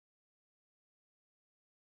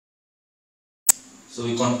So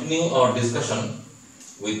we continue our discussion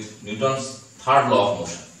with Newton's third law of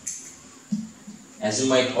motion. As you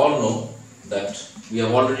might all know that we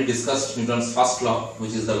have already discussed Newton's first law,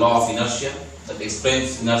 which is the law of inertia, that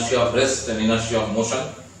explains inertia of rest and inertia of motion,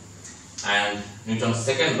 and Newton's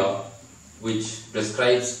second law, which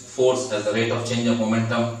prescribes force as the rate of change of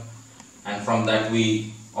momentum, and from that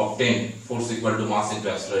we obtain force equal to mass into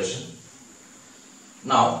acceleration.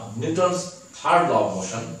 Now Newton's third law of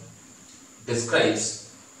motion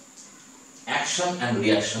describes action and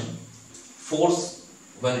reaction, force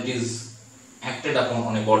when it is acted upon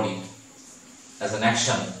on a body as an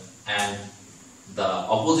action, and the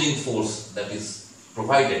opposing force that is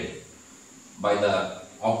provided by the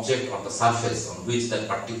object or the surface on which that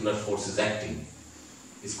particular force is acting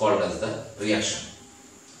is called as the reaction.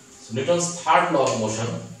 So Newton's third law of motion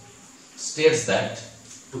states that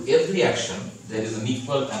to every action there is an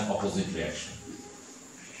equal and opposite reaction.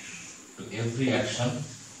 To every action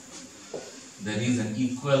there is an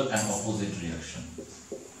equal and opposite reaction.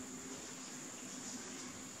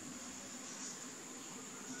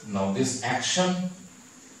 Now this action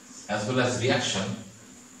as well as reaction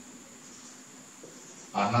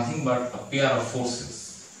are nothing but a pair of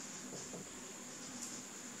forces,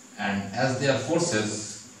 and as they are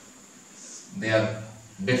forces, they are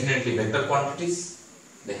definitely vector quantities,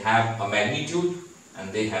 they have a magnitude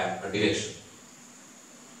and they have a direction.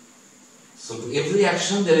 So to every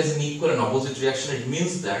action there is an equal and opposite reaction. It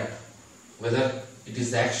means that whether it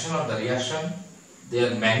is the action or the reaction,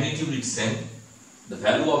 their magnitude is same, the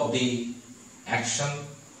value of the action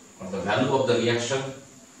or the value of the reaction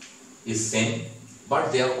is same,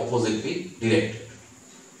 but they are oppositely directed.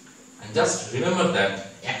 And just remember that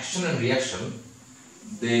action and reaction,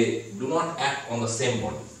 they do not act on the same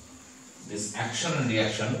body. This action and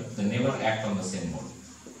reaction, they never act on the same body.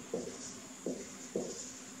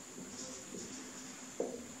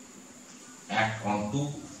 Act on two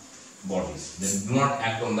bodies. They do not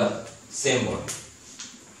act on the same body.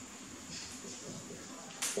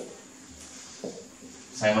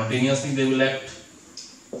 Simultaneously they will act,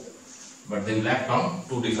 but they will act on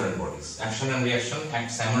two different bodies. Action and reaction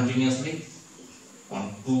act simultaneously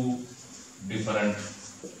on two different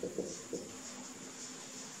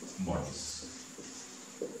bodies.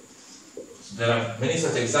 So there are many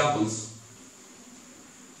such examples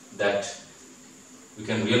that we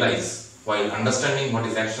can realize while understanding what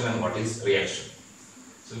is action and what is reaction.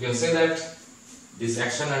 So we can say that this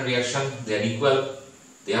action and reaction, they are equal,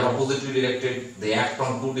 they are oppositely directed, they act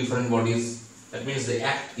on two different bodies. That means they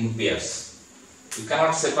act in pairs. You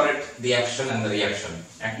cannot separate the action and the reaction.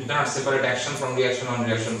 You cannot separate action from reaction or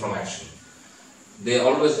reaction from action. They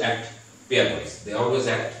always act pairwise. They always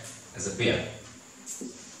act as a pair.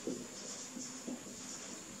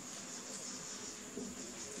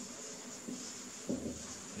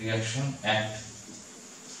 Reaction act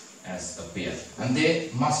as a pair, and they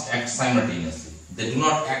must act simultaneously. They do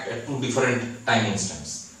not act at two different time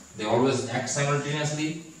instants. They always act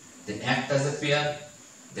simultaneously. They act as a pair.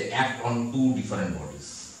 They act on two different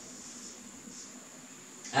bodies,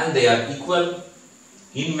 and they are equal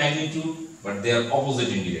in magnitude, but they are opposite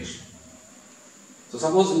in direction. So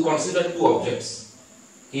suppose we consider two objects,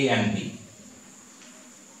 A and B.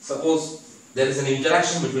 Suppose there is an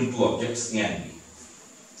interaction between two objects, A and B.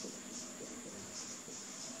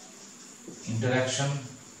 Interaction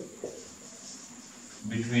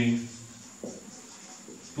between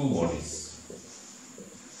two bodies,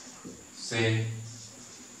 say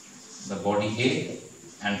the body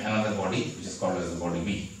A and another body which is called as the body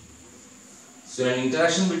B. So an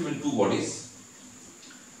interaction between two bodies,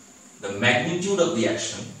 the magnitude of the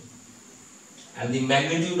action and the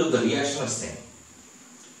magnitude of the reaction are same.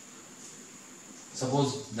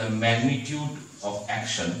 Suppose the magnitude of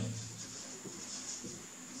action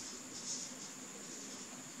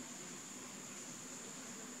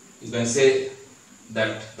you can say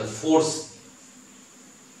that the force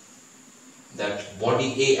that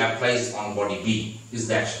body A applies on body B is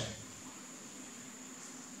the action.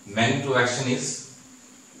 Magnitude of action is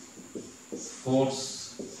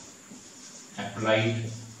force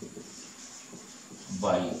applied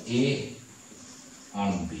by A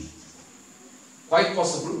on B. Quite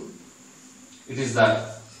possible it is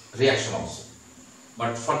the reaction also.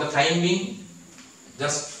 But for the time being,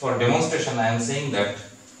 just for demonstration, I am saying that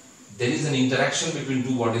there is an interaction between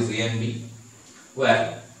two bodies A and B,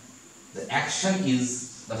 where the action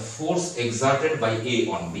is the force exerted by A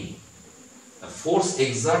on B. The force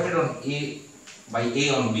exerted on by A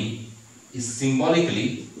on B is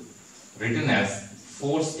symbolically written as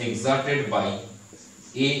force exerted by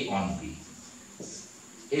A on B.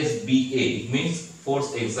 FBA, it means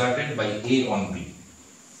force exerted by A on B.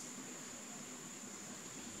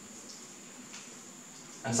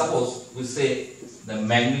 And suppose we say the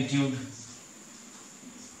magnitude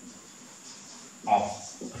of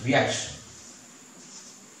reaction.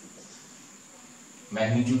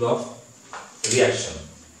 Magnitude of reaction.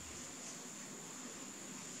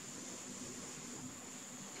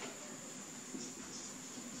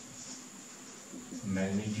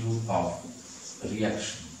 Magnitude of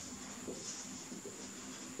reaction.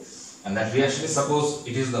 And that reaction is, suppose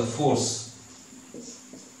it is the force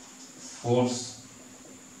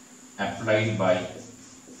applied by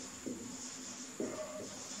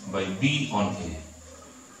B on A.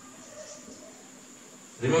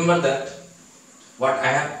 Remember that what I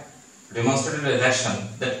have demonstrated a reaction,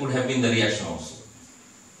 that could have been the reaction also.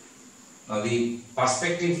 Now the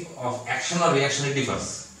perspective of action or reaction, it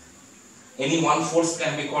differs. Any one force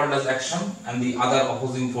can be called as action and the other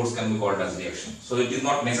opposing force can be called as reaction. So it is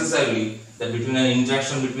not necessarily that between an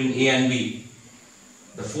interaction between A and B,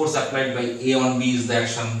 the force applied by A on B is the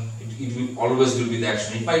action. It will always be the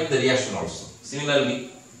action. It might be the reaction also. Similarly,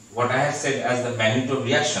 what I have said as the magnitude of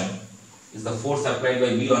reaction is the force applied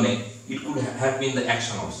by B on A. It could have been the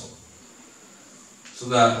action also. So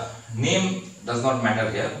the name does not matter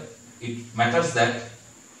here. It matters that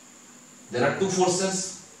there are two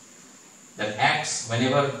forces that acts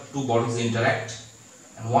whenever two bodies interact,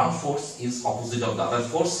 and one force is opposite of the other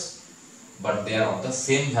force, but they are of the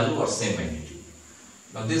same value or same magnitude.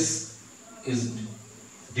 Now this is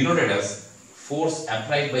denoted as force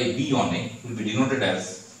applied by B on A, will be denoted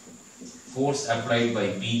as force applied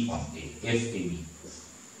by B on A, FAB.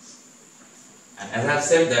 And as I have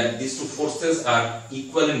said that these two forces are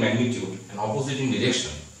equal in magnitude and opposite in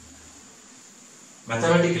direction,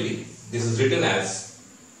 mathematically this is written as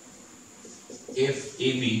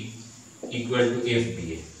FAB equal to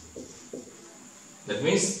FBA. That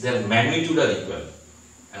means their magnitude are equal,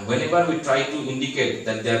 and whenever we try to indicate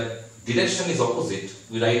that their direction is opposite,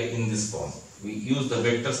 we write in this form. We use the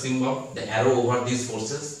vector symbol, the arrow over these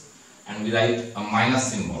forces, and we write a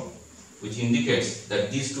minus symbol, which indicates that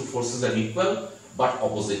these two forces are equal but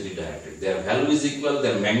oppositely directed. Their value is equal,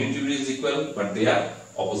 their magnitude is equal, but they are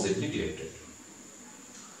oppositely directed.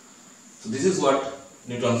 So this is what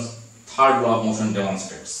Newton's third law of motion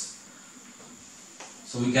demonstrates.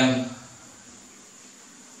 So we can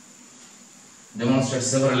demonstrate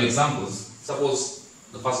several examples. Suppose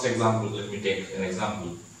the first example, let me take an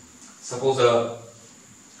example. Suppose a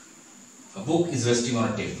book is resting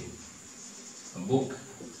on a table. A book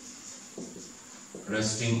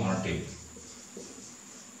resting on a table.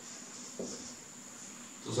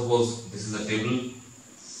 So suppose this is a table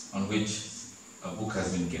on which a book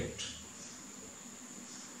has been kept.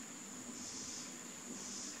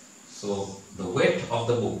 So the weight of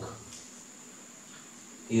the book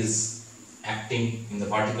is acting in the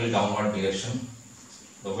vertical downward direction.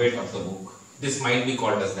 The weight of the book, this might be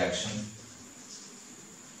called as the action.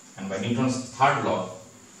 And by Newton's third law,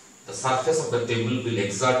 the surface of the table will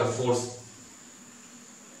exert a force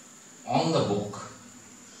on the book,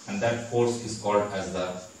 and that force is called as the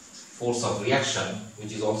force of reaction,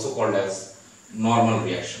 which is also called as normal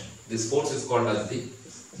reaction. This force is called as the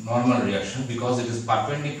normal reaction because it is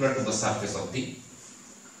perpendicular to the surface of the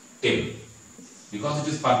table. Because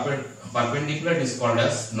it is perpendicular, it is called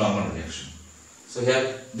as normal reaction. So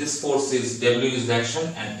here this force is W is the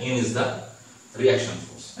action and N is the reaction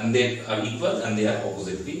force, and they are equal and they are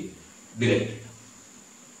oppositely directed.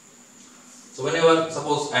 So whenever,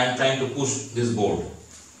 suppose I am trying to push this board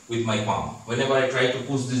with my palm, whenever I try to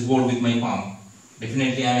push this board with my palm,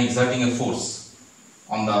 definitely I am exerting a force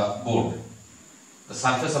on the board. The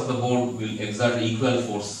surface of the board will exert equal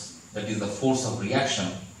force, that is the force of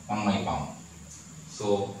reaction on my palm.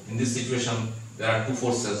 So in this situation there are two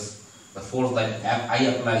forces. The force that I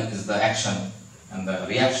apply is the action, and the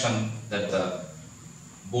reaction that the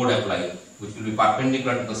board apply, which will be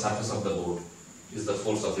perpendicular to the surface of the board, is the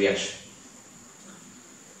force of reaction.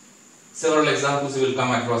 Several examples you will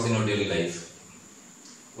come across in your daily life.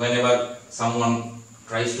 Whenever someone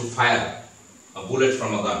tries to fire a bullet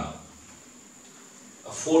from a gun,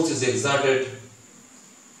 a force is exerted.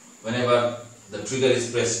 Whenever the trigger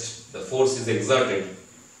is pressed, the force is exerted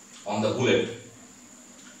on the bullet,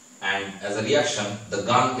 and as a reaction the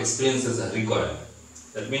gun experiences a recoil.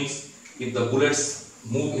 That means if the bullets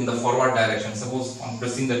move in the forward direction, suppose on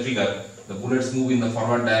pressing the trigger the bullets move in the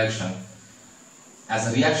forward direction, as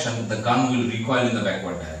a reaction the gun will recoil in the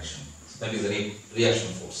backward direction. So that is a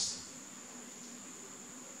reaction force.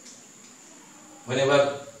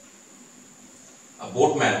 Whenever a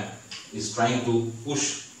boatman is trying to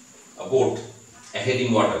push a boat ahead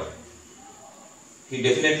in water, he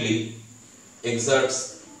definitely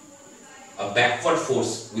exerts a backward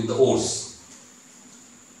force with the oars.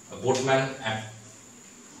 A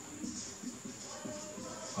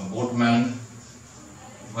boatman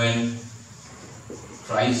when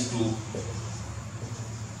tries to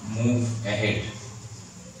move ahead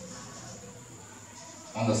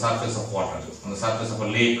on the surface of water, on the surface of a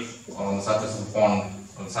lake, or on the surface of a pond,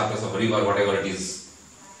 on the surface of a river, whatever it is,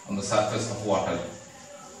 on the surface of water,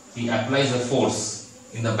 he applies a force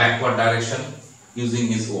in the backward direction using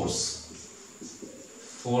his oars.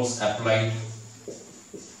 Force applied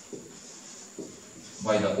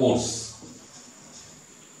by the oars,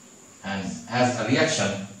 and as a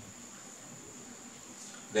reaction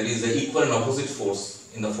there is an equal and opposite force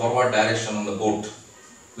in the forward direction on the boat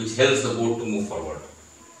which helps the boat to move forward.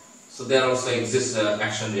 So there also exists an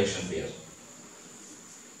action-reaction pair.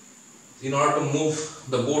 In order to move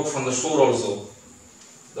the boat from the shore also,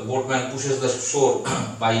 the boatman pushes the shore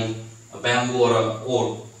by a bamboo or a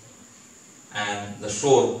oar, and the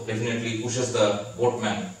shore definitely pushes the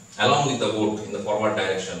boatman along with the boat in the forward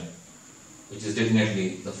direction, which is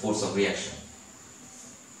definitely the force of reaction.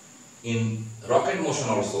 In rocket motion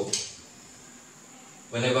also,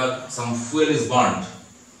 whenever some fuel is burned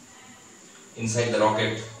inside the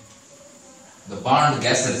rocket, the burned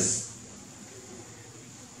gases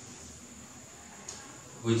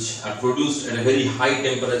which are produced at a very high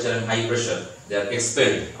temperature and high pressure, they are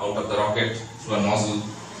expelled out of the rocket through a nozzle.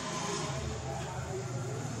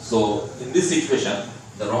 So in this situation,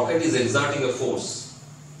 the rocket is exerting a force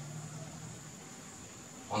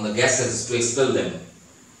on the gases to expel them,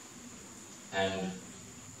 and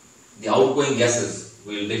the outgoing gases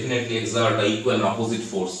will definitely exert an equal and opposite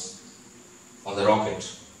force on the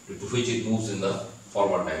rocket to which it moves in the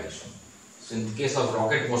forward direction. So in the case of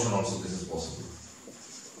rocket motion also this is possible.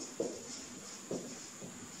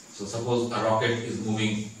 So suppose a rocket is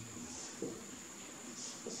moving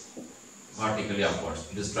vertically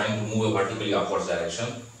upwards. It is trying to move a vertically upwards direction.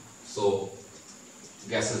 So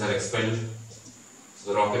gases are expelled.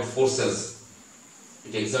 So the rocket forces,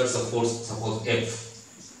 it exerts a force, suppose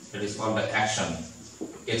F, that is called the action, to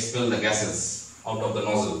expel the gases out of the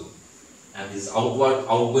nozzle. And these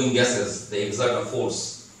outgoing gases, they exert a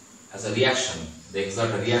force as a reaction. They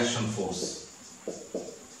exert a reaction force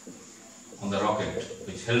on the rocket,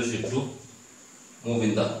 which helps it to move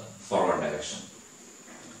in the forward direction.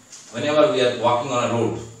 Whenever we are walking on a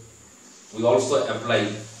road, we also apply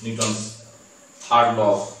Newton's third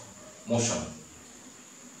law of motion.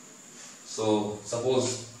 So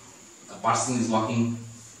suppose a person is walking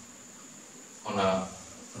on a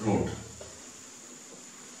road.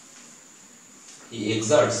 He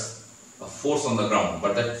exerts a force on the ground,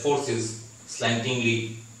 but that force is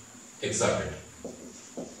slantingly exerted.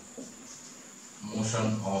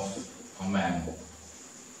 Motion of a man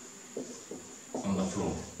on the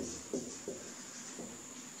floor.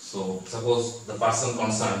 So suppose the person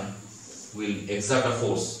concerned will exert a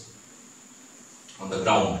force on the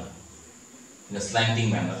ground in a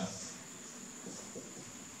slanting manner,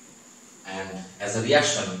 and as a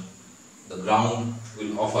reaction the ground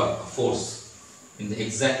will offer a force in the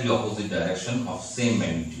exactly opposite direction of same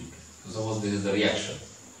magnitude. So suppose this is the reaction.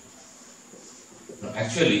 Now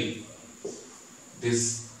actually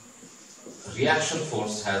this reaction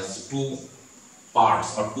force has two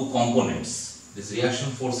parts or two components. This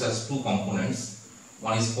reaction force has two components.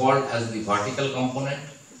 One is called as the vertical component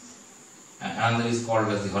and another is called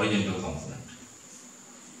as the horizontal component.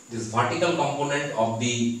 This vertical component of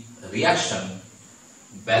the reaction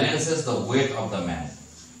balances the weight of the man,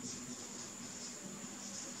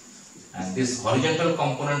 and this horizontal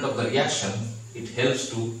component of the reaction, it helps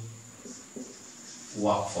to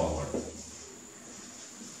walk forward.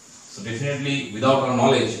 So definitely without our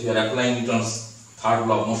knowledge we are applying Newton's third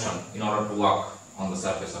law of motion in order to walk on the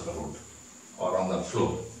surface of a road or on the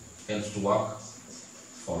floor. Helps to walk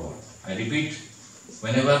forward. I repeat,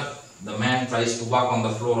 whenever the man tries to walk on the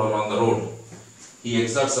floor or on the road, he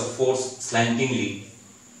exerts a force slantingly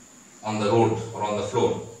on the road or on the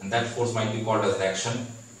floor, and that force might be called as the action.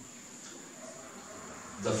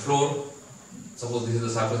 The floor, suppose this is the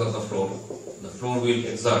surface of the floor will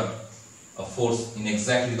exert a force in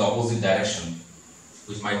exactly the opposite direction,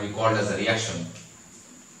 which might be called as a reaction.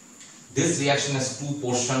 This reaction has two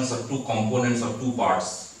portions or two components or two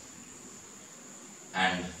parts,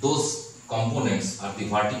 and those components are the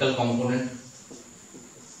vertical component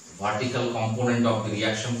of the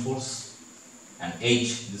reaction force, and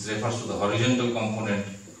H, this refers to the horizontal component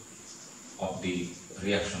of the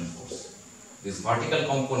reaction force. This vertical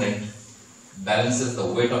component balances the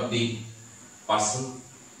weight of the person,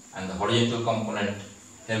 and the horizontal component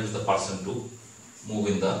helps the person to move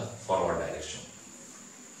in the forward direction.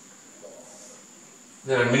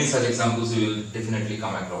 There are many such examples you will definitely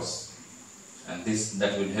come across, and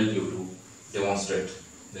that will help you to demonstrate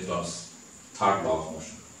Newton's third law of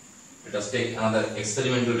motion. Let us take another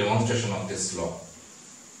experimental demonstration of this law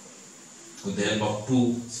with the help of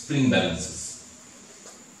two spring balances.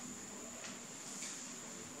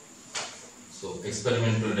 So,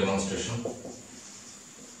 experimental demonstration.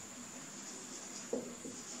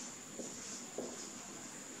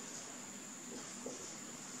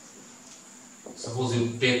 Suppose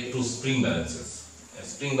you take two spring balances. A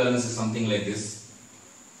spring balance is something like this.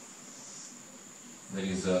 There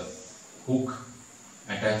is a hook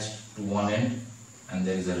attached to one end and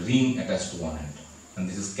there is a ring attached to one end, and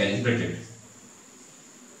this is calibrated.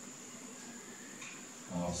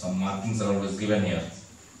 Some markings are always given here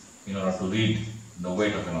in order to read the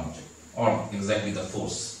weight of an object or exactly the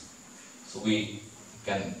force. So we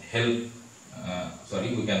can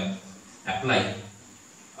we can apply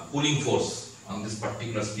a pulling force on this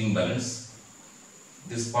particular spring balance.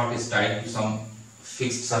 This part is tied to some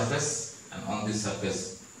fixed surface, and on this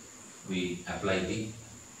surface we apply the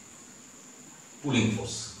pulling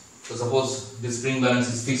force. So suppose this spring balance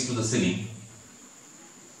is fixed to the ceiling,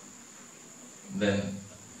 then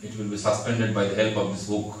it will be suspended by the help of this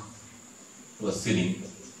hook to a ceiling,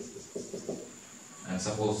 and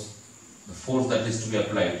suppose the force that is to be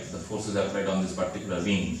applied, the force is applied on this particular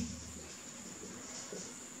ring,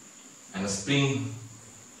 and a spring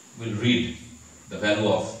will read the value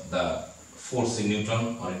of the force in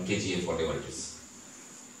Newton or in kgf, whatever it is.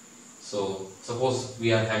 So suppose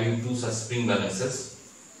we are having two such spring balances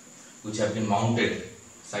which have been mounted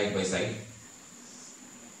side by side.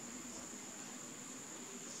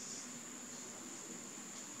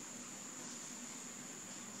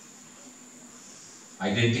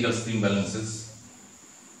 Identical spring balances,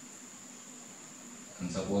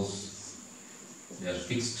 and suppose they are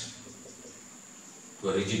fixed to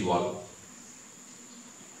a rigid wall.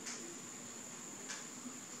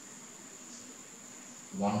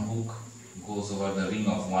 One hook goes over the ring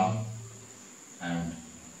of one and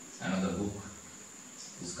another hook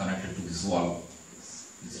is connected to this wall,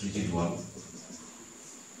 this rigid wall,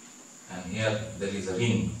 and here there is a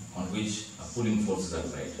ring on which a pulling force is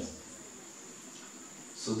applied.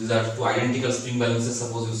 So these are two identical spring balances.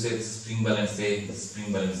 Suppose you say this is spring balance A, this is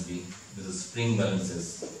spring balance B. This is spring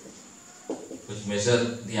balances which measure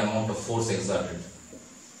the amount of force exerted.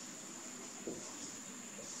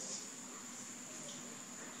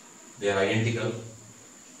 They are identical.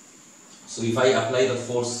 So if I apply the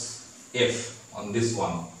force F on this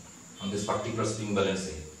one, on this particular spring balance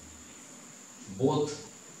A, both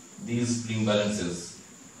these spring balances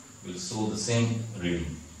will show the same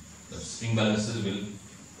reading. The spring balances will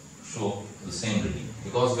show the same reading,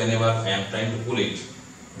 because whenever I am trying to pull it,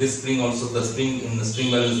 this spring also, the spring in the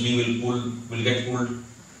spring balance B will get pulled,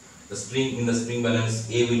 the spring in the spring balance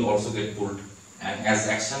A will also get pulled, and as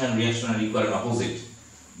action and reaction are equal and opposite,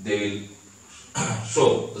 they will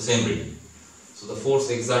show the same reading. So the force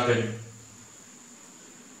exerted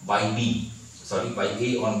by A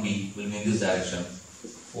on B will be in this direction.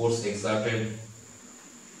 Force exerted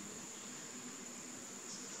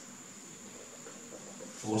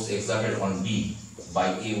on B by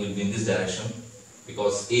A will be in this direction,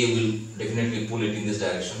 because A will definitely pull it in this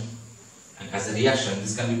direction, and as a reaction,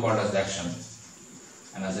 this can be called as action,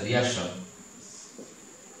 and as a reaction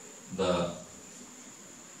the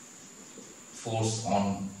force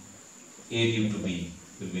on A due to B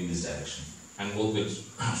will be in this direction, and both will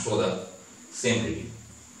show the same reading.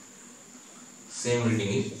 Same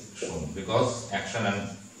reading is shown because action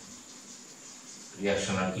and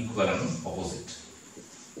reaction are equal and opposite.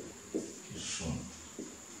 Is shown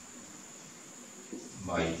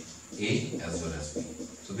by A as well as B.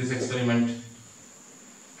 So this experiment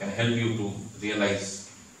can help you to realize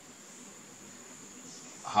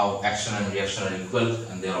how action and reaction are equal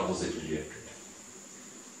and they are oppositely related.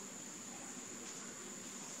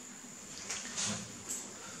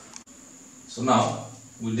 So now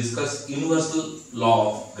we'll discuss universal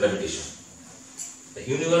law of gravitation. The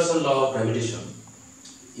universal law of gravitation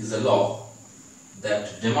is a law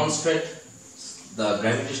that demonstrates the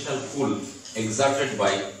gravitational pull exerted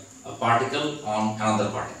by a particle on another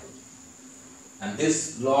particle, and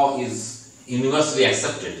this law is universally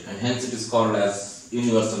accepted, and hence it is called as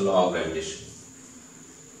universal law of gravitation.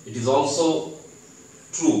 It is also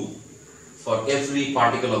true for every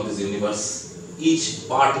particle of this universe. Each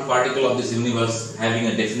particle of this universe having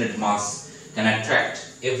a definite mass can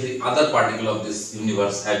attract every other particle of this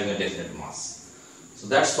universe having a definite mass. So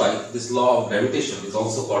that's why this law of gravitation is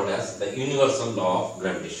also called as the universal law of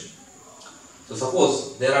gravitation. So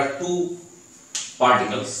suppose there are two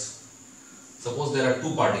particles. Suppose there are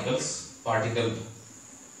two particles, particle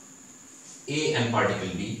A and particle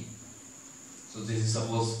B. So this is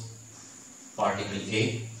suppose particle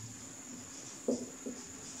A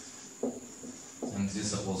and this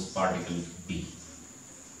is suppose particle B.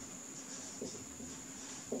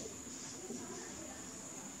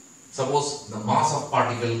 Suppose the mass of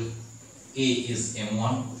particle A is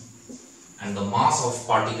m1 and the mass of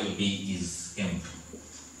particle B is m2.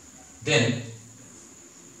 Then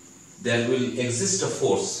there will exist a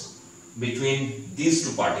force between these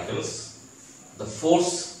two particles. The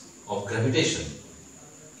force of gravitation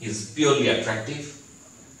is purely attractive.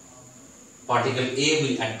 Particle A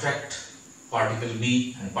will attract particle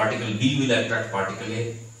B and particle B will attract particle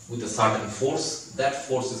A with a certain force. That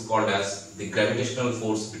force is called as the gravitational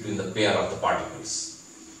force between the pair of the particles.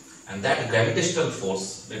 And that gravitational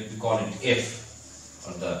force, let me call it F,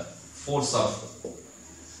 or the force of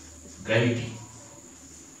gravity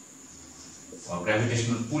or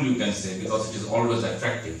gravitational pull, you can say, because it is always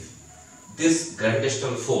attractive. This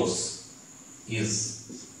gravitational force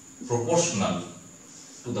is proportional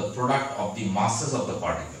to the product of the masses of the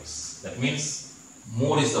particles. That means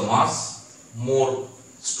more is the mass, more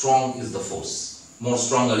strong is the force, more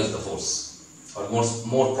stronger is the force, or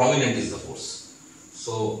more prominent is the force.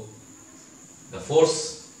 So the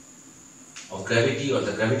force of gravity or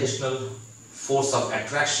the gravitational force of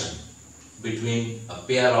attraction between a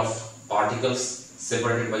pair of particles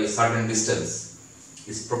separated by a certain distance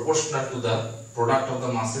is proportional to the product of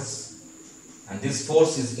the masses, and this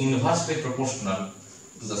force is inversely proportional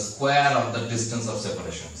to the square of the distance of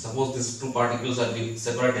separation. Suppose these two particles are being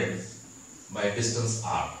separated by a distance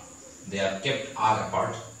r, they are kept r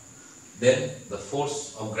apart, then the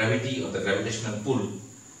force of gravity or the gravitational pull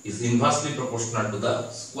is inversely proportional to the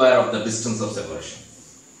square of the distance of separation.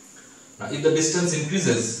 Now if the distance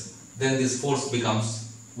increases, then this force becomes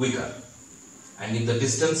weaker, and if the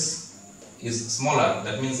distance is smaller,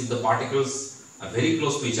 that means if the particles are very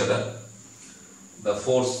close to each other, the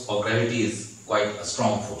force of gravity is quite a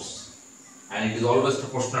strong force, and it is always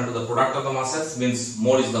proportional to the product of the masses. Means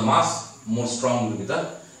more is the mass, more strong will be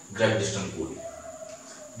the gravitational pull.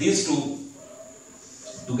 These two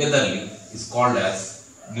togetherly is called as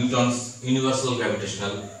Newton's universal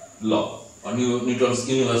gravitational law or Newton's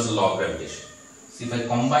universal law of gravitation. So if I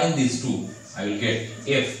combine these two, I will get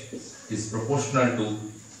F is proportional to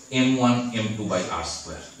m1 m2 by r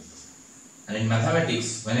square. And in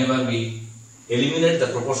mathematics, whenever we eliminate the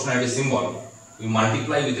proportionality symbol, we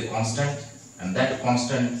multiply with a constant, and that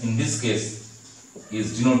constant in this case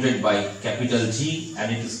is denoted by capital G,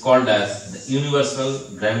 and it is called as the universal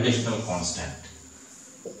gravitational constant.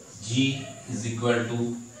 G is equal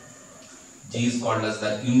to, G is called as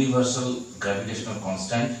the universal gravitational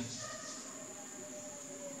constant.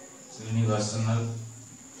 Universal.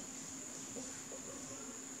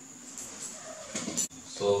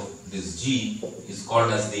 So this G is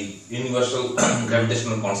called as the universal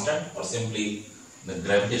gravitational constant, or simply the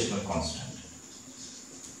gravitational constant,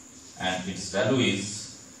 and its value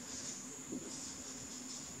is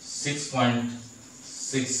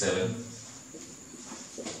 6.67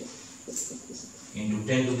 into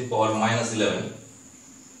 10 to the power minus 11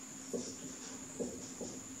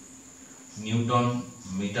 Newton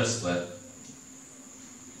meter square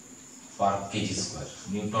per kg square.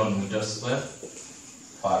 Newton meter square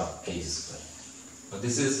per kg square. So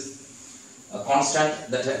this is a constant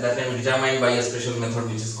that can be determined by a special method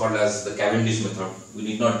which is called as the Cavendish method. We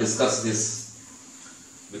need not discuss this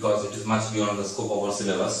because it is much beyond the scope of our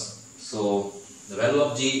syllabus. So the value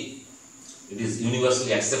of G, it is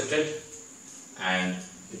universally accepted, and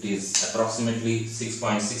it is approximately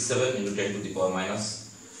 6.67 into 10 to the power minus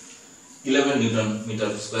 11 Newton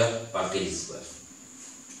meter square per kg square.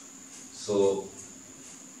 So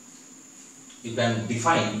you can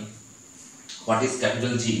define what is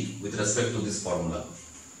capital G with respect to this formula.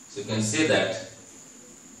 So you can say that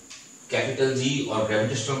capital G or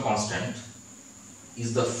gravitational constant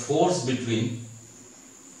is the force between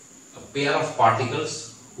a pair of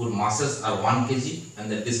particles whose masses are 1 kg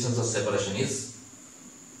and the distance of separation is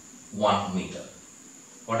 1 meter.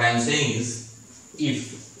 What I am saying is,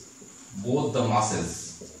 if both the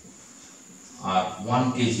masses are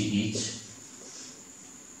 1 kg each,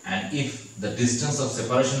 and if the distance of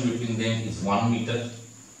separation between them is 1 meter,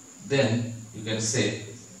 then you can say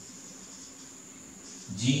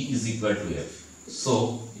G is equal to F.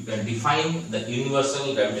 So you can define the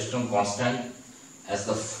universal gravitational constant as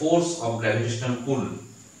the force of gravitational pull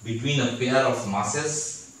between a pair of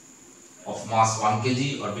masses of mass 1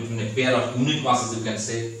 kg, or between a pair of unit masses, you can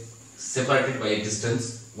say, separated by a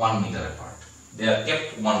distance 1 meter apart. They are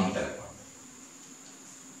kept 1 meter apart.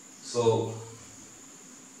 So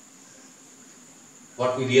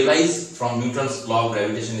what we realize from Newton's law of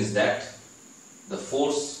gravitation is that the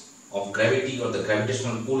force of gravity or the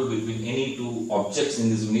gravitational pull between any two objects in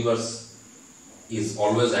this universe is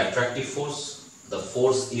always an attractive force. The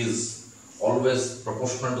force is always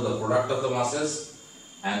proportional to the product of the masses,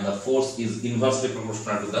 and the force is inversely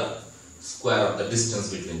proportional to the square of the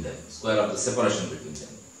distance between them, square of the separation between them.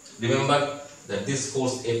 Remember that this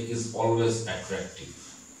force F is always attractive.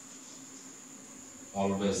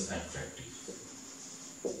 Always attractive.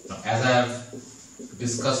 Now, as I have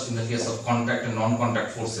discussed in the case of contact and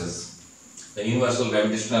non-contact forces, the universal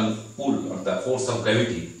gravitational pull or the force of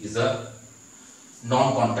gravity is a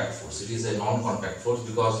non-contact force. It is a non-contact force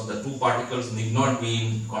because the two particles need not be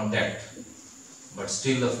in contact, but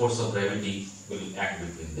still the force of gravity will act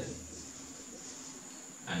between them.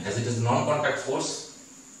 And as it is a non-contact force,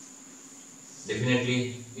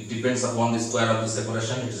 definitely it depends upon the square of the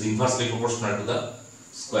separation. It is inversely proportional to the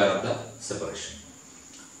square of the separation.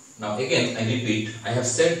 Now again, I repeat, I have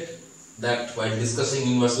said that while discussing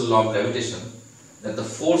universal law of gravitation, that the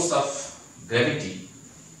force of gravity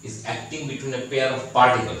is acting between a pair of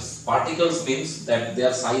particles. Particles means that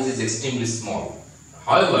their size is extremely small.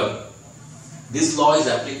 However, this law is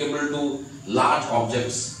applicable to large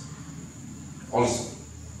objects also.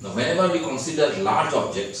 Now whenever we consider large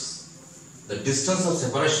objects, the distance of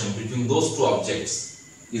separation between those two objects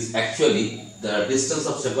is actually the distance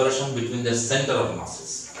of separation between their center of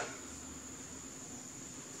masses.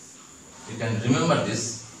 You can remember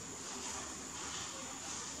this.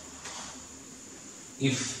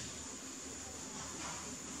 If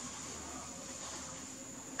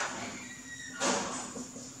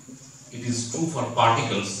it is true for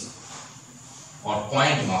particles or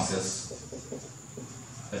point masses,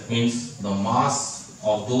 that means the mass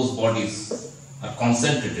of those bodies are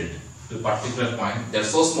concentrated to a particular point. They are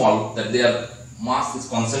so small that their mass is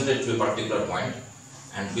concentrated to a particular point,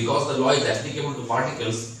 and because the law is applicable to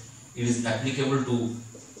particles, it is applicable to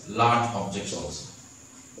large objects also.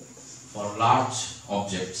 For large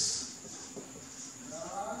objects,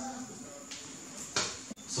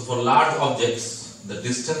 so for large objects, the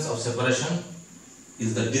distance of separation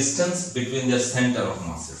is the distance between their center of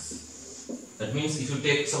masses. That means if you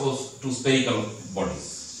take, suppose, two spherical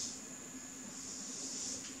bodies,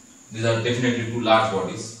 these are definitely two large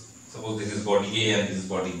bodies. Suppose this is body A and this is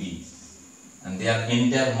body B, and their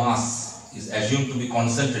entire mass is assumed to be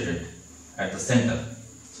concentrated at the center.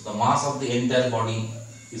 So the mass of the entire body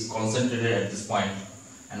is concentrated at this point,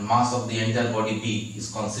 and mass of the entire body B is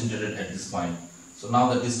concentrated at this point. So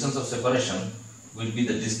now the distance of separation will be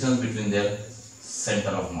the distance between their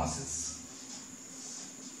center of masses.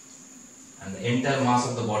 And the entire mass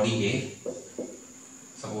of the body A,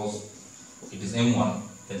 suppose it is M1,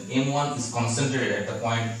 then M1 is concentrated at the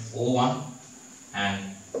point O1,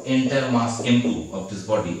 and entire mass M2 of this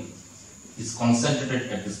body is concentrated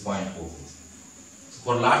at this point O2. So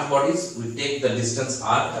for large bodies, we take the distance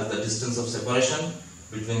R as the distance of separation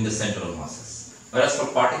between the center of masses. Whereas for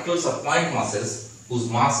particles or point masses whose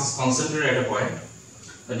mass is concentrated at a point,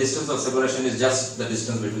 the distance of separation is just the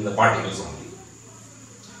distance between the particles only.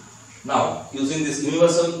 Now, using this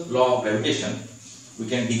universal law of gravitation, we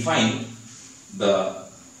can define the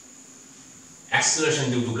acceleration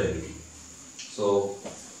due to gravity. So,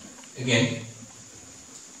 again,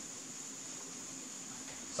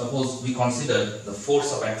 suppose we consider the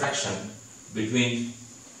force of attraction between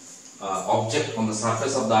object on the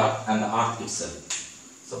surface of the earth and the earth itself.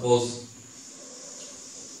 Suppose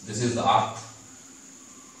this is the earth,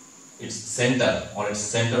 its center or its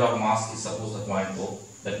center of mass is suppose the point O.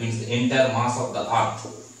 That means the entire mass of the earth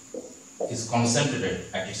is concentrated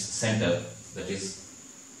at its center, that is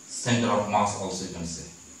center of mass also you can say.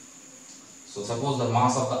 So suppose the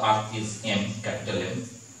mass of the earth is M, capital M,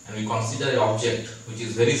 and we consider an object which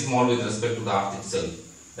is very small with respect to the earth itself.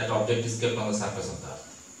 That object is kept on the surface of the earth.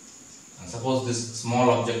 And suppose this small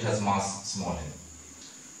object has mass small m.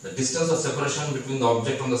 The distance of separation between the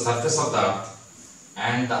object on the surface of the earth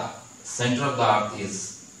and the center of the earth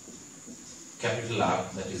is capital R,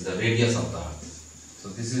 that is the radius of the earth. So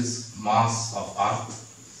this is mass of earth,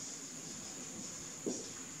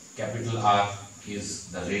 capital R is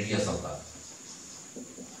the radius of the earth,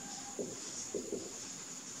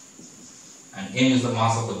 and m is the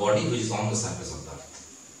mass of the body which is on the surface of the earth.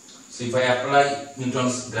 So if I apply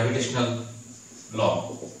Newton's gravitational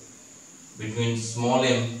law between small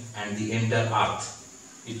m and the entire earth,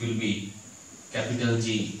 it will be capital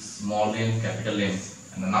G, small m, capital M,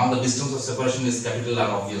 and now the distance of separation is capital R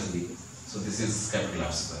obviously, so this is capital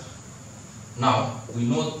R square. Now we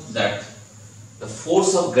know that the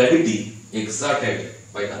force of gravity exerted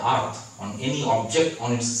by the earth on any object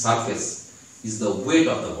on its surface is the weight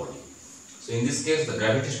of the body. So in this case, the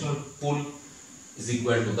gravitational pull is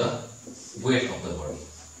equal to the weight of the body.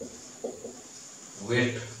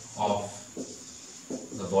 Weight of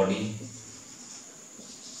the body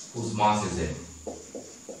whose mass is m.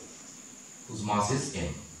 Whose mass is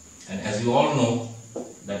m. And as you all know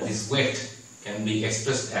that this weight can be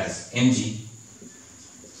expressed as mg.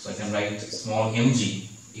 So I can write small mg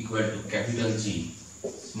equal to capital G,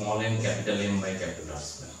 small m capital M by capital R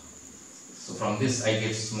square. So from this I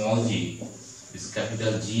get small g is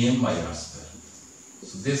capital Gm by R square.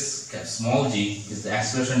 So this small g is the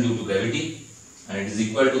acceleration due to gravity, and it is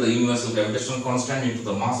equal to the universal gravitational constant into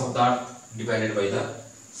the mass of the earth divided by the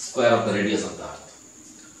square of the radius of the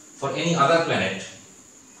earth. For any other planet,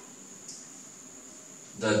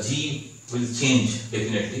 the g will change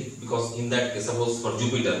definitely, because in that case, suppose for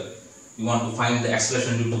Jupiter, you want to find the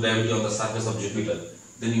acceleration due to gravity on the surface of Jupiter,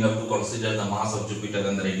 then you have to consider the mass of Jupiter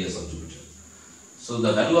and the radius of Jupiter. So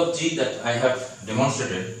the value of g that I have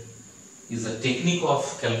demonstrated is a technique of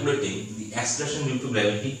calculating the acceleration due to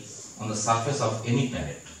gravity on the surface of any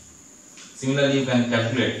planet. Similarly, you can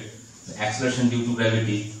calculate the acceleration due to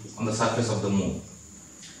gravity on the surface of the moon.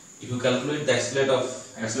 If you calculate the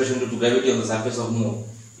acceleration due to gravity on the surface of moon,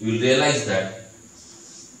 you will realize that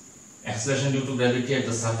acceleration due to gravity at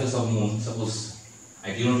the surface of moon, suppose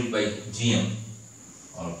I denote it by gm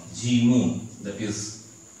or g moon, that is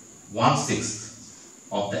 1/6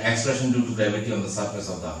 of the acceleration due to gravity on the surface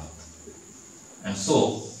of the earth. And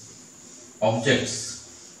so objects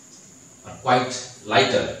are quite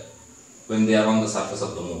lighter when they are on the surface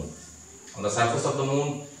of the moon. On the surface of the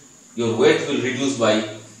moon, your weight will reduce by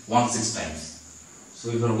 1/6 times. So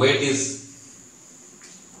if your weight is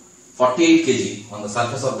 48 kg on the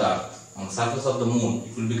surface of the earth, on the surface of the moon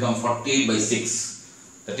it will become 48 by 6,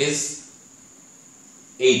 that is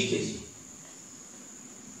 8 kg.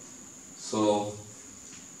 So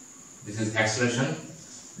this is acceleration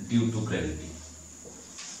due to gravity,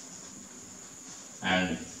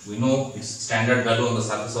 and we know its standard value on the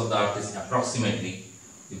surface of the earth is approximately,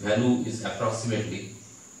 the value is approximately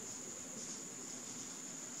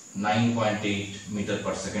 9.8 meter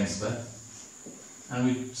per second square, and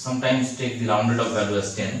we sometimes take the rounded up value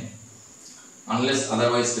as 10. Unless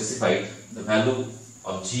otherwise specified, the value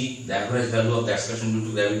of g, the average value of the acceleration due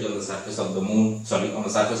to gravity on the surface of the moon, on the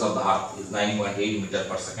surface of the earth is 9.8 meter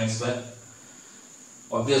per second square.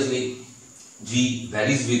 Obviously, g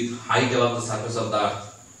varies with height above the surface of the earth,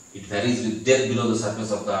 it varies with depth below the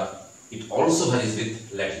surface of the earth, it also varies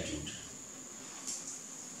with latitude.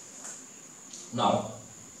 Now,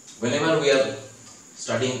 whenever we are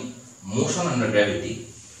studying motion under gravity,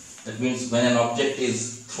 that means when an object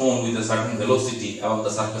is thrown with a certain velocity above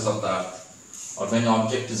the surface of the earth, or when an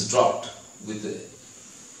object is dropped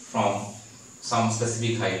from some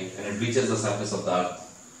specific height and it reaches the surface of the earth,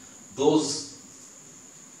 those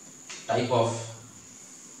type of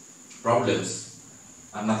problems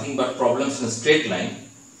are nothing but problems in a straight line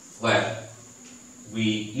where we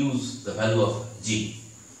use the value of g.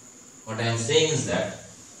 What I am saying is that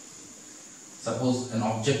suppose an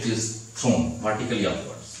object is thrown vertically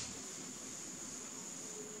upwards.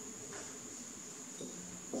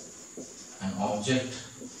 An object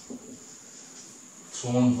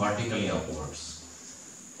thrown vertically upwards.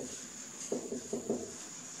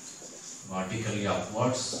 Vertically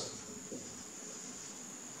upwards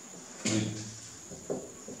with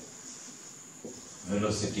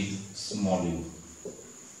velocity small u.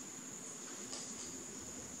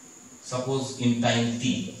 Suppose in time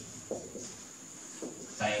t,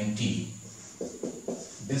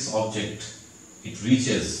 this object, it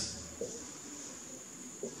reaches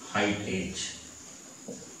height h.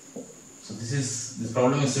 So this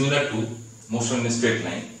problem is similar to motion in a straight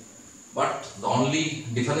line, but the only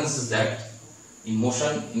difference is that in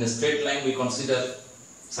motion in a straight line we consider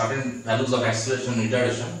certain values of acceleration and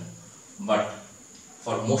retardation, but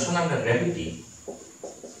for motion under gravity,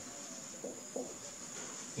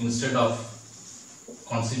 instead of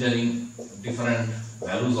considering different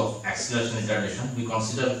values of acceleration and retardation, we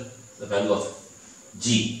consider the value of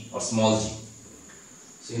g or small g.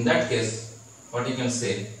 So in that case, what you can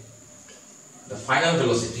say, the final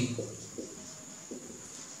velocity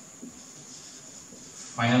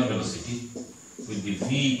will be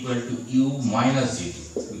v equal to u minus gt,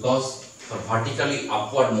 because for vertically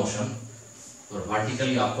upward motion,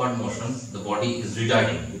 the body is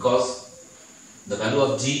retarding because the value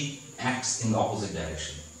of g acts in the opposite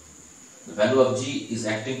direction. The value of g is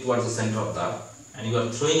acting towards the center of the earth, and you are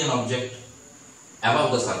throwing an object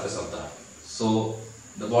above the surface of the earth. So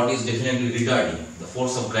the body is definitely retarding. The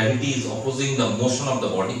force of gravity is opposing the motion of the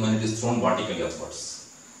body when it is thrown vertically upwards.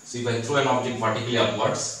 So if I throw an object vertically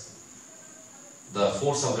upwards, the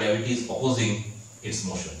force of gravity is opposing its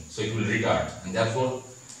motion, so it will retard, and therefore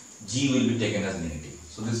g will be taken as negative.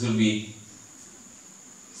 So this will be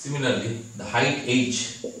similarly the height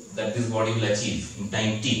h that this body will achieve in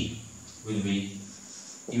time t will be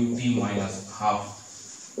ut minus half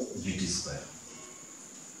gt square.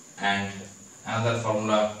 And another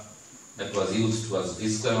formula that was used was v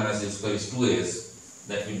square minus u square is 2as,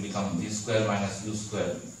 that will become v square minus u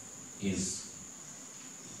square is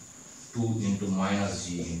 2 into minus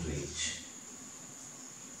g into h.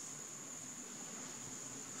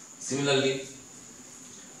 Similarly,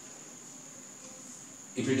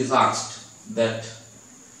 if it is asked that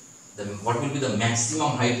what will be the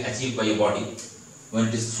maximum height achieved by a body when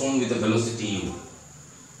it is thrown with a velocity u.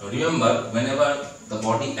 Now remember, whenever the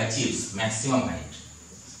body achieves maximum height,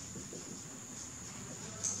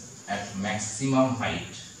 at maximum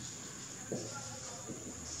height,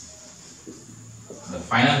 the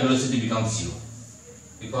final velocity becomes zero,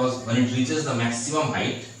 because when it reaches the maximum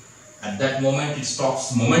height, at that moment it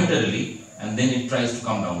stops momentarily and then it tries to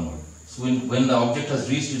come downward. So when the object has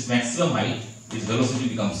reached its maximum height, its velocity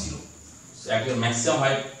becomes zero. So at your maximum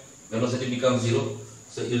height, velocity becomes zero.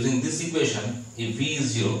 So using this equation, if v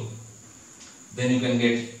is 0, then you can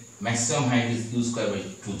get maximum height is u square by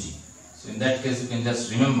 2g. So in that case, you can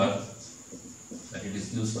just remember that it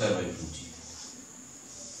is u square by 2g.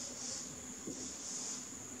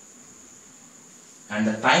 And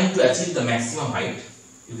the time to achieve the maximum height,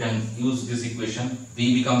 you can use this equation,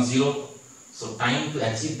 v becomes 0. So time to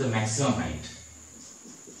achieve the maximum height,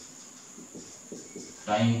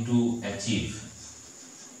 time to achieve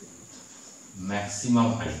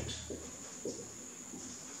maximum height,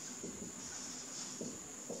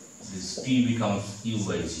 this t becomes u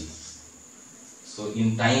by g. So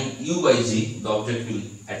in time u by g, the object will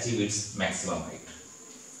achieve its maximum height.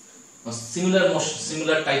 Now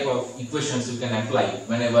similar type of equations you can apply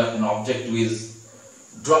whenever an object is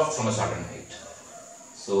dropped from a certain height.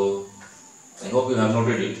 So I hope you have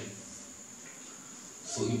noted it.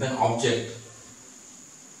 So if an object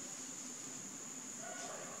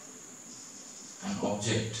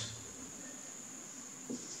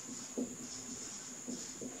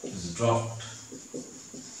is dropped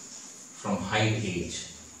from height h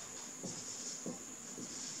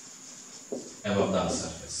above the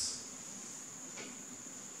surface,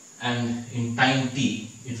 and in time t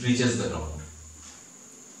it reaches the ground.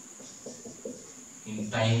 In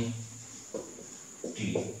time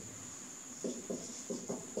t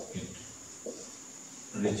it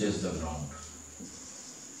reaches the ground.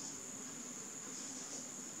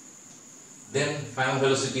 Then final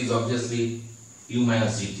velocity is obviously u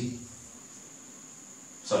minus gt.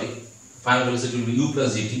 Final velocity will be u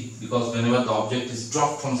plus gt, because whenever the object is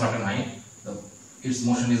dropped from certain height, its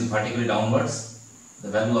motion is vertically downwards. The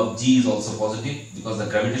value of g is also positive, because the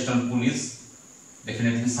gravitational pull is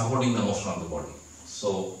definitely supporting the motion of the body.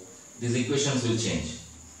 So these equations will change.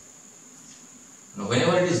 Now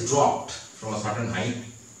whenever it is dropped from a certain height,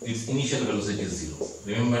 its initial velocity is 0.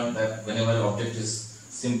 Remember that whenever an object is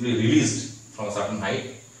simply released from a certain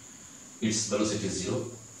height, its velocity is 0.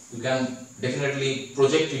 You can definitely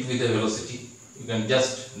project it with a velocity. You can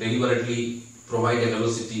just deliberately provide a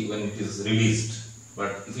velocity when it is released.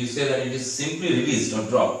 But if you say that it is simply released or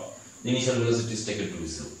dropped, the initial velocity is taken to be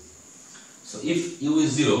 0. So if u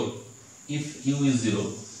is 0,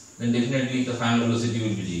 then definitely the final velocity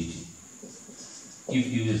will be gt. If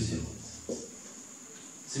u is 0.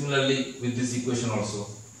 Similarly, with this equation also,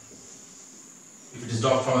 if it is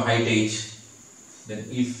dropped from a height h, then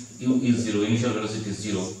if u is 0, initial velocity is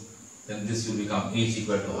 0, then this will become h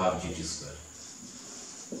equal to half gt square.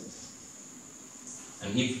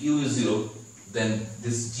 And if u is 0, then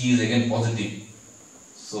this g is again positive.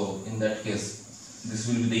 So in that case, this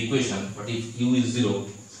will be the equation. But if u is 0,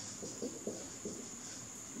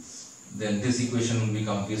 then this equation will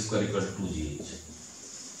become v square equal to 2gh.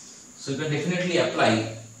 So you can definitely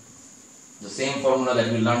apply the same formula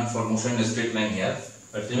that we learned for motion in a straight line here.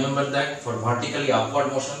 But remember that for vertically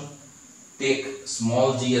upward motion, take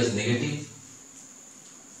small g as negative,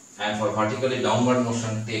 and for vertically downward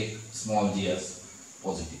motion, take small g as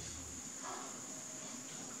positive.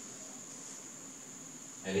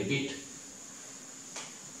 I repeat,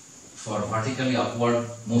 for vertically upward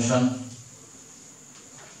motion,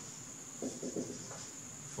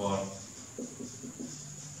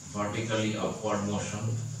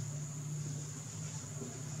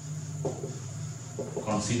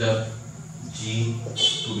 consider g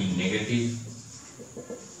to be negative,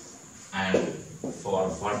 and for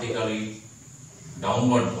vertically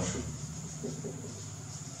downward motion,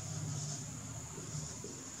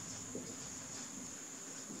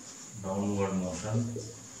 downward motion,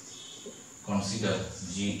 consider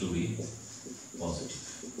G to be positive.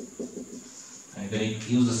 And then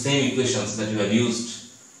use the same equations that you have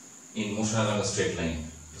used in motion along a straight line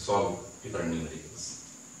to solve different numericals.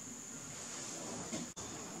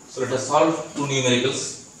 So let us solve two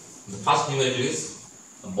numericals. The first numerical is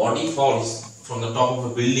a body falls from the top of a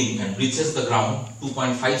building and reaches the ground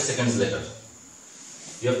 2.5 seconds later.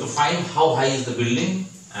 You have to find how high is the building,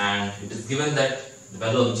 and it is given that the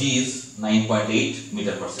value of G is 9.8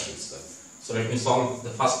 meter per second square. So let me solve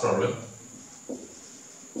the first problem.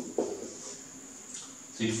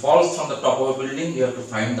 So it falls from the top of a building, you have to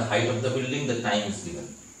find the height of the building, the time is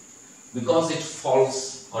given. Because it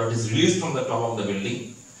falls or it is released from the top of the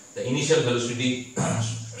building, the initial velocity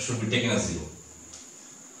should be taken as 0.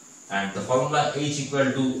 And the formula h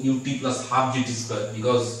equal to ut plus half gt square,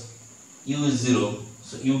 because u is 0,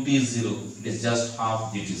 so ut is 0, it is just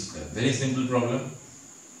half gt square. Very simple problem.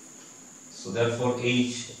 So therefore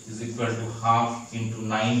h is equal to half into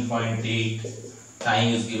 9.8,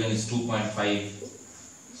 time is given is 2.5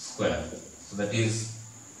 square. So that is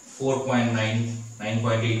 4.9,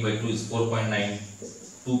 9.8 by 2 is 4.9,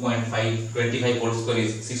 2.5, 25 whole square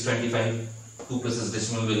is 625, 2 places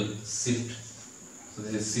decimal will shift. So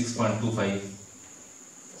this is 6.25.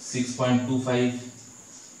 6.25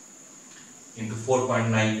 into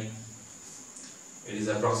 4.9, it is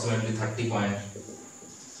approximately 30.65.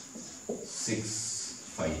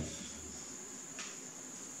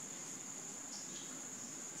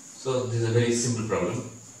 So this is a very simple problem.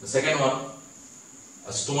 The second one,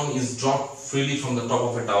 a stone is dropped freely from the top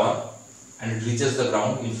of a tower and it reaches the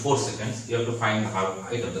ground in 4 seconds. You have to find the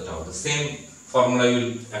height of the tower. The same formula you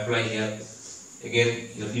will apply here. Again,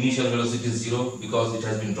 your initial velocity is 0 because it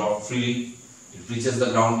has been dropped freely. It reaches the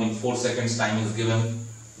ground in 4 seconds, time is given.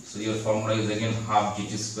 So your formula is again half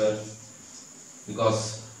gt square,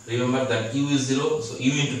 because remember that u is 0, so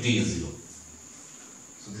u into t is 0.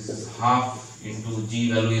 So this is half into g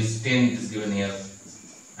value is 10, it is given here,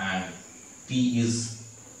 and t is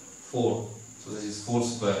 4. So this is 4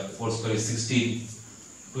 square, 4 square is 16,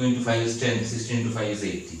 2 into 5 is 10, 16 into 5 is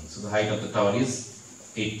 80. So the height of the tower is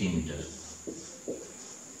 80 meters.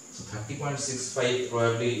 So 30.65,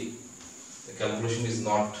 probably the calculation is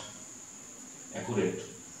not accurate.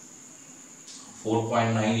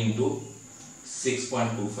 4.9 into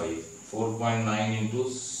 6.25, 4.9 into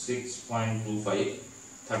 6.25,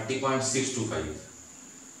 30.625,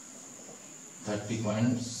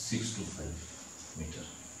 30.625 meter.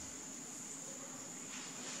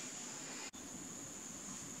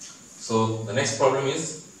 So the next problem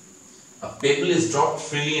is, a pebble is dropped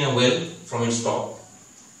freely in a well from its top.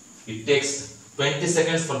 It takes 20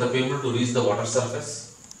 seconds for the pebble to reach the water surface.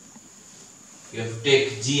 You have to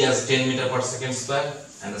take g as 10 meter per second square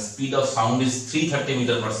and the speed of sound is 330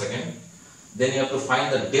 meter per second. Then you have to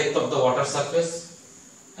find the depth of the water surface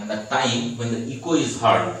and the time when the echo is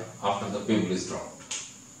heard after the pebble is dropped.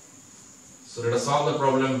 So let us solve the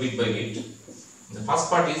problem bit by bit. The first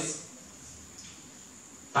part is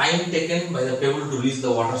time taken by the pebble to reach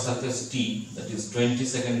the water surface t, that is 20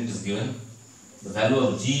 seconds it is given. The value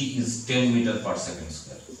of g is 10 meter per second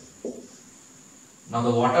square. Now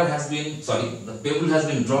the pebble has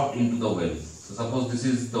been dropped into the well. So suppose this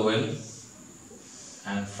is the well,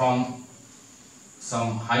 and from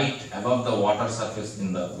some height above the water surface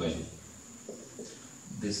in the well,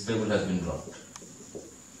 this pebble has been dropped.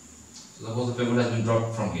 So suppose the pebble has been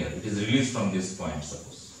dropped from here, it is released from this point,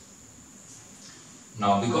 suppose.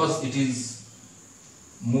 Now because it is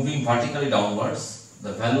moving vertically downwards,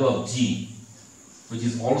 the value of g, which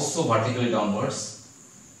is also vertically downwards,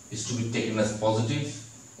 is to be taken as positive.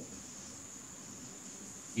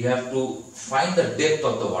 You have to find the depth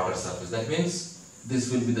of the water surface. That means this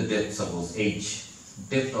will be the depth, suppose h.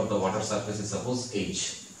 Depth of the water surface is suppose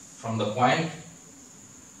h. From the point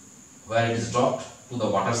where it is dropped to the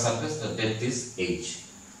water surface, the depth is h.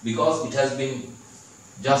 Because it has been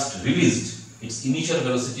just released, its initial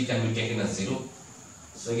velocity can be taken as 0.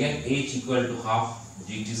 So again h equal to half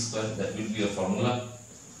gt square, that will be your formula.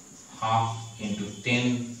 Half into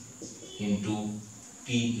 10 into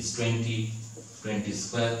t is 20, 20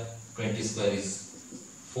 square is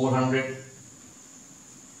 400,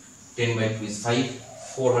 10 by 2 is 5,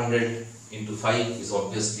 400 into 5 is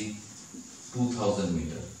obviously 2000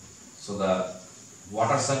 meter. So the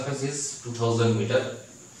water surface is 2000 meter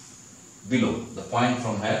below the point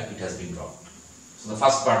from where it has been dropped. So the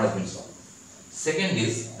first part has been solved. Second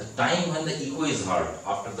is the time when the echo is heard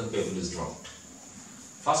after the pebble is dropped.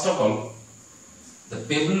 First of all, the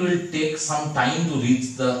pebble will take some time to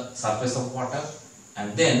reach the surface of water,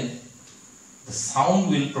 and then the sound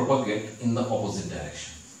will propagate in the opposite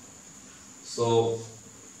direction. So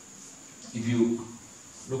if you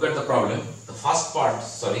look at the problem,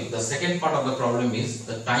 the second part of the problem is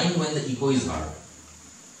the time when the echo is heard.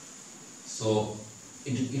 So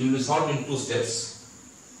it will be solved in two steps.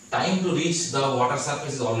 Time to reach the water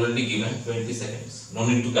surface is already given, 20 seconds. No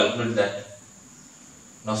need to calculate that.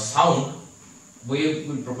 Now sound wave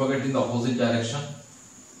will propagate in the opposite direction,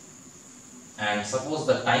 and suppose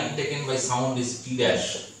the time taken by sound is t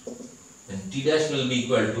dash, then t dash will be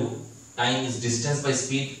equal to time is distance by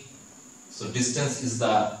speed. So distance is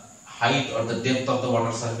the height or the depth of the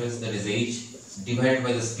water surface, that is h, divided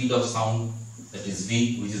by the speed of sound, that is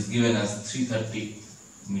v, which is given as 330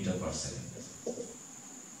 meter per second.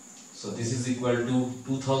 So this is equal to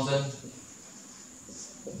 2000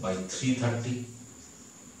 by 330.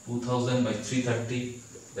 2000 by 330,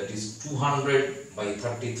 that is 200 by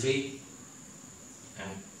 33,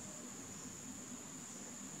 and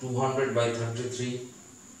 200 by 33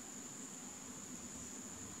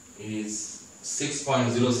 is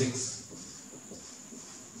 6.06.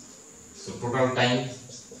 So total time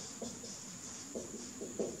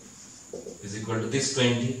is equal to this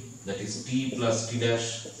 20, that is t plus t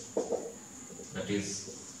dash, that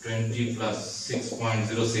is 20 plus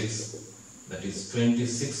 6.06, that is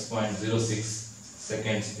 26.06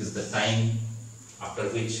 seconds is the time after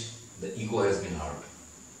which the echo has been heard.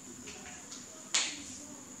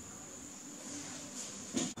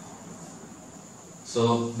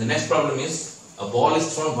 So the next problem is a ball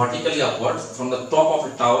is thrown vertically upwards from the top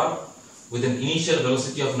of a tower with an initial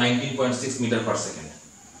velocity of 19.6 meter per second.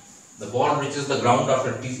 The ball reaches the ground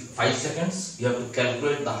after 5 seconds. You have to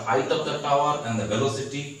calculate the height of the tower and the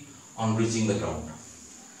velocity on reaching the ground.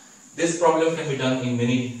 This problem can be done in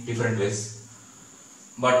many different ways,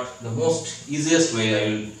 but the most easiest way I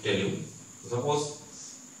will tell you. Suppose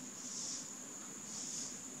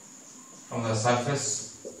from the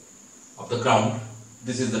surface of the ground,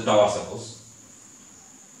 this is the tower suppose,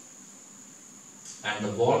 and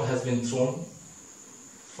the ball has been thrown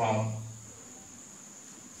from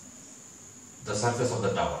the surface of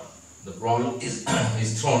the tower. The ball is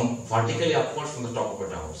thrown vertically upwards from the top of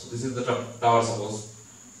a tower. So this is the tower suppose.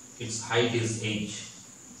 Its height is h,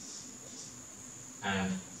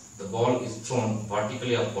 and the ball is thrown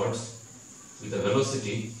vertically upwards with a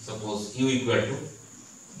velocity, suppose u equal to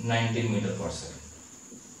 19 meter per second.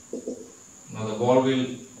 Now the ball will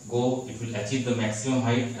go, it will achieve the maximum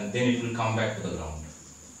height, and then it will come back to the ground.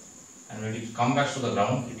 And when it comes back to the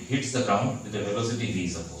ground, it hits the ground with a velocity v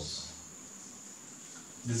suppose.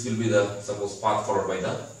 This will be the suppose path followed by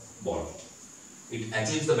the ball. It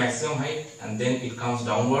achieves the maximum height and then it comes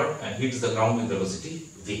downward and hits the ground with velocity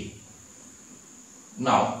v.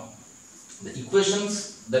 Now, the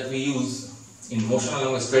equations that we use in motion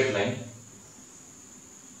along a straight line,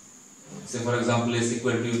 say for example s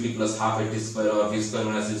equal to ut plus half at square or v square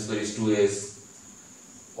minus u square is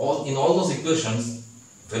 2s, in all those equations,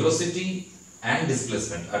 velocity and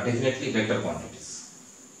displacement are definitely vector quantities.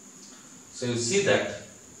 So you see that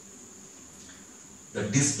the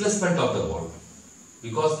displacement of the ball,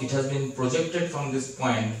 because it has been projected from this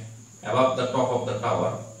point above the top of the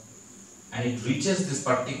tower and it reaches this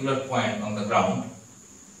particular point on the ground,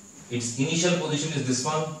 its initial position is this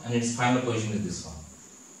one and its final position is this one.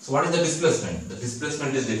 So what is the displacement? The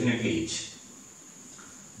displacement is definitely h.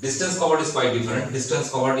 Distance covered is quite different. Distance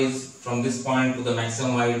covered is from this point to the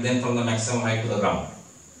maximum height, then from the maximum height to the ground.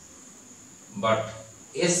 But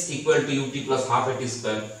s equal to ut plus half at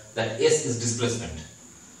square, that s is displacement.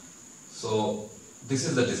 So this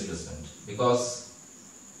is the displacement, because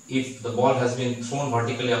if the ball has been thrown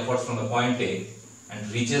vertically upwards from the point A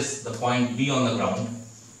and reaches the point B on the ground,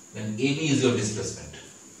 then AB is your displacement.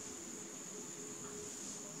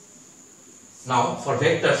 Now for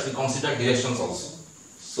vectors we consider directions also.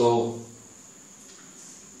 So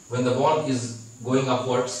when the ball is going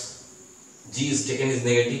upwards, G is taken as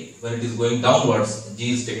negative. When it is going downwards,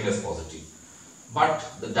 G is taken as positive. But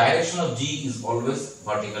the direction of G is always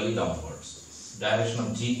vertically downwards. Direction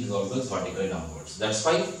of G is always vertically downwards. That's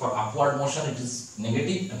why for upward motion it is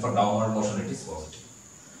negative and for downward motion it is positive.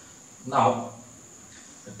 Now,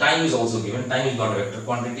 the time is also given. Time is not a vector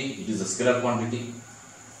quantity, it is a scalar quantity.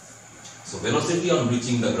 So velocity on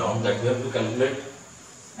reaching the ground, that we have to calculate,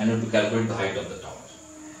 and we have to calculate the height of the tower.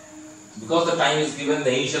 Because the time is given,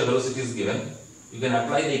 the initial velocity is given, you can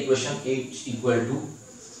apply the equation h equal to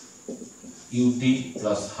ut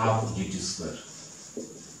plus half gt square.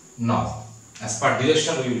 Now, as per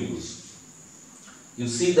direction we will use, you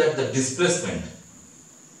see that the displacement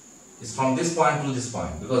is from this point to this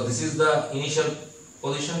point, because this is the initial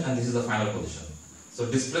position and this is the final position. So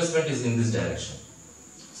displacement is in this direction.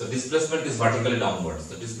 So displacement is vertically downwards.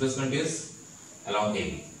 The displacement is along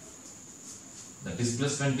AB. The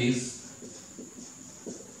displacement is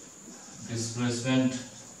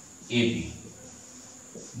AB.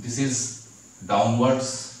 This is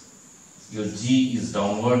downwards, your G is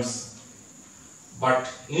downwards, but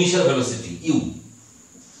initial velocity U,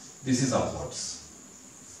 this is upwards.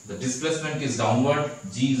 The displacement is downward,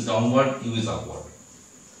 G is downward, U is upward.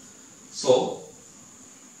 So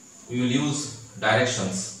we will use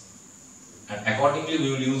directions, and accordingly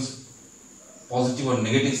we will use positive or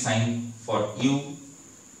negative sign for U,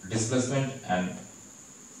 displacement, and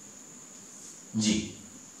G.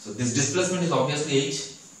 So this displacement is obviously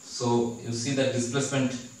H. So you see that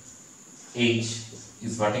displacement H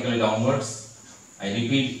is vertically downwards. I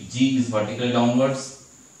repeat, G is vertically downwards,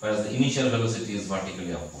 whereas the initial velocity is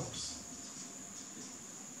vertically upwards.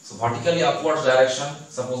 So vertically upwards direction,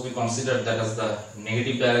 suppose we consider that as the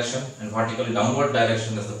negative direction, and vertically downward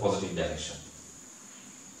direction as the positive direction.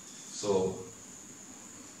 So,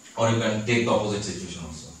 or you can take the opposite situation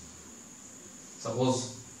also.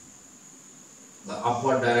 Suppose the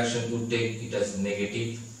upward direction you take it as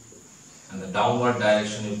negative, and the downward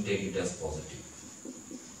direction you take it as positive.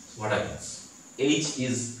 So what happens? H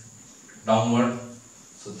is downward,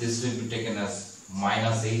 so this will be taken as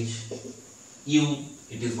minus H. U,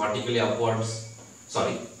 it is vertically upwards.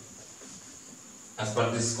 Sorry, as per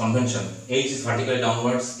this convention, H is vertically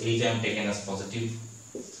downwards, H I am taken as positive.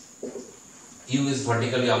 U is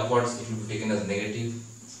vertically upwards, it will be taken as negative.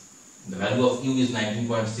 The value of U is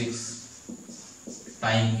 19.6.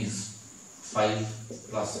 Time is 5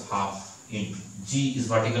 plus half into G is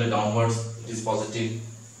vertically downwards, it is positive,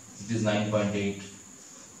 it is 9.8.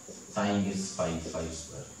 Time is 5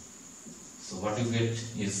 square. So what you get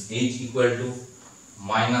is H equal to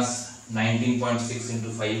minus 19.6 into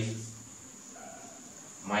 5,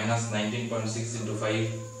 minus 19.6 into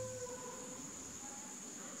 5,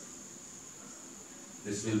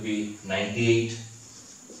 this will be 98,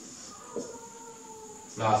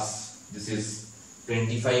 plus this is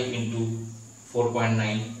 25 into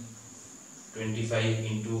 4.9, 25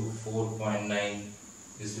 into 4.9,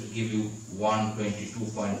 this will give you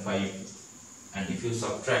 122.5, and if you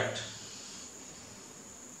subtract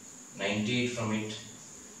 98 from it,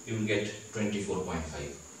 you will get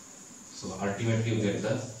 24.5. So ultimately you get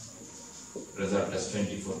the result as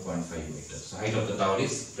 24.5 meters. So height of the tower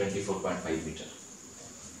is 24.5 meter.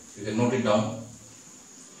 You can note it down.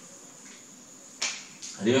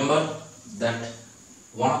 Remember that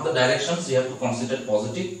one of the directions you have to consider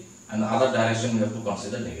positive, and the other direction you have to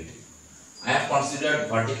consider negative. I have considered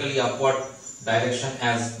vertically upward direction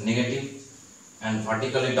as negative and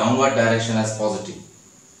vertically downward direction as positive.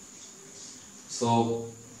 So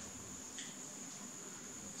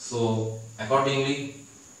accordingly,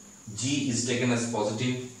 G is taken as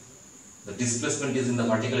positive. The displacement is in the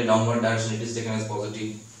vertically downward direction, it is taken as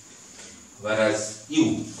positive, whereas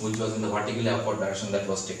U, which was in the vertically upward direction, that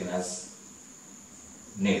was taken as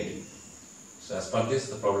negative. So as per this,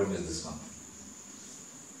 the problem is this one.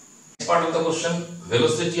 Next part of the question,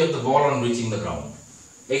 velocity of the ball on reaching the ground.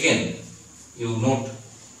 Again, you note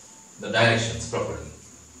the directions properly.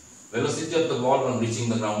 Velocity of the ball on reaching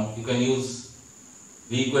the ground, you can use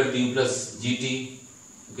V equal to U plus GT,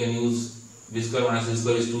 you can use V square minus V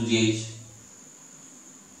square is 2GH,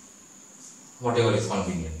 whatever is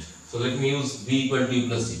convenient. So let me use V equal to U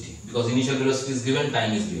plus GT, because initial velocity is given,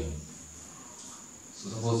 time is given. So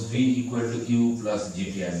suppose V equal to U plus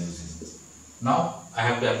GT I am using. Now I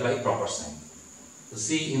have to apply proper sign. So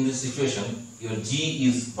see, in this situation, your G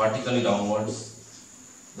is vertically downwards.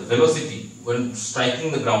 The velocity when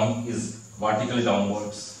striking the ground is vertically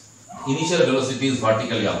downwards. Initial velocity is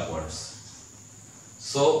vertically upwards.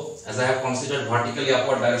 So as I have considered vertically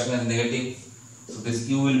upward direction as negative, so this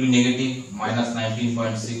U will be negative, minus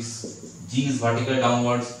 19.6. G is vertically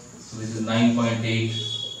downwards, so this is 9.8,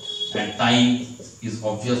 and time is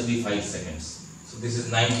obviously 5 seconds. So this is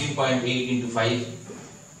 19.8 into 5,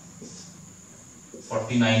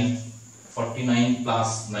 49, 49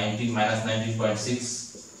 plus 19 minus 19.6.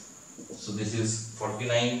 So this is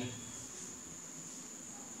 49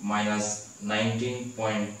 minus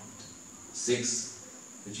 19.6,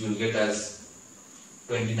 which you will get as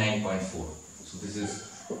 29.4. So this is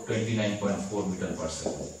 29.4 meter per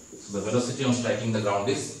second. So the velocity on striking the ground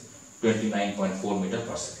is 29.4 meter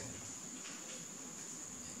per second.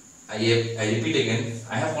 I repeat again,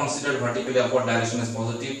 I have considered vertically upward direction as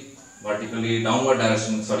positive, vertically upward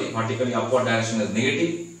direction as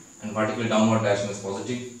negative, and vertically downward direction as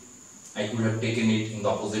positive. I could have taken it in the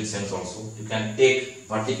opposite sense also. You can take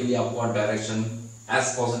vertically upward direction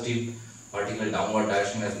as positive, vertically downward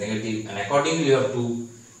direction as negative, and accordingly you have to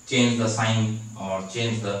change the sign or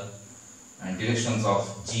change the and directions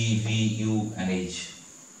of G, V, U and H.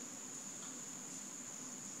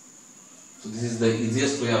 So this is the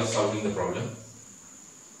easiest way of solving the problem.